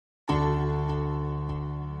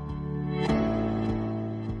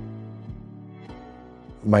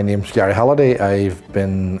My name's Gary Halliday. I've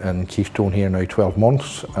been in Keystone here now 12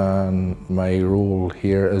 months and my role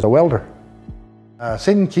here is a welder.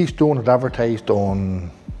 Seen Keystone had advertised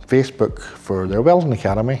on Facebook for their welding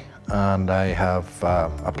academy, and I have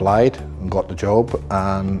applied and got the job,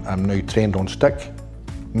 and I'm now trained on stick,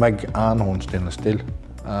 MIG and on stainless steel,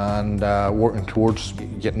 and working towards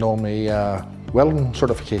getting all my welding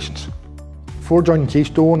certifications. Before joining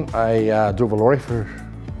Keystone, I drove a lorry for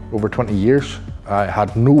over 20 years. I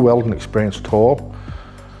had no welding experience at all.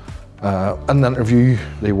 In the interview,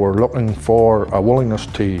 they were looking for a willingness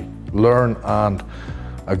to learn and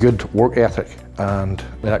a good work ethic, and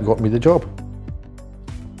that got me the job.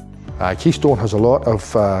 Keystone has a lot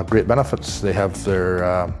of great benefits. They have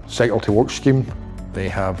their cycle to work scheme. They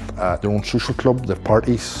have their own social club. They have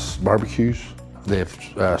parties, barbecues. They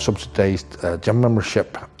have subsidised gym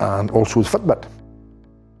membership and also the Fitbit.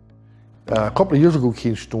 A couple of years ago,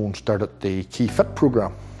 Keystone started the Key Fit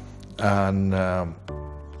program, and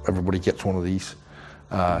everybody gets one of these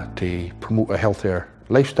to promote a healthier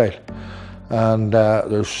lifestyle. And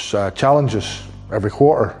there's challenges every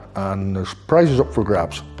quarter, and there's prizes up for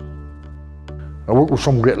grabs. I work with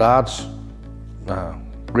some great lads,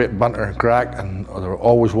 great banter and crack, and they're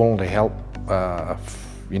always willing to help if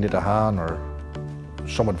you need a hand or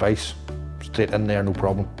some advice. Straight in there, no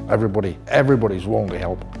problem. Everybody's willing to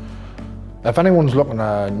help. If anyone's looking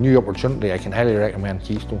at a new opportunity, I can highly recommend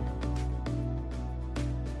Keystone.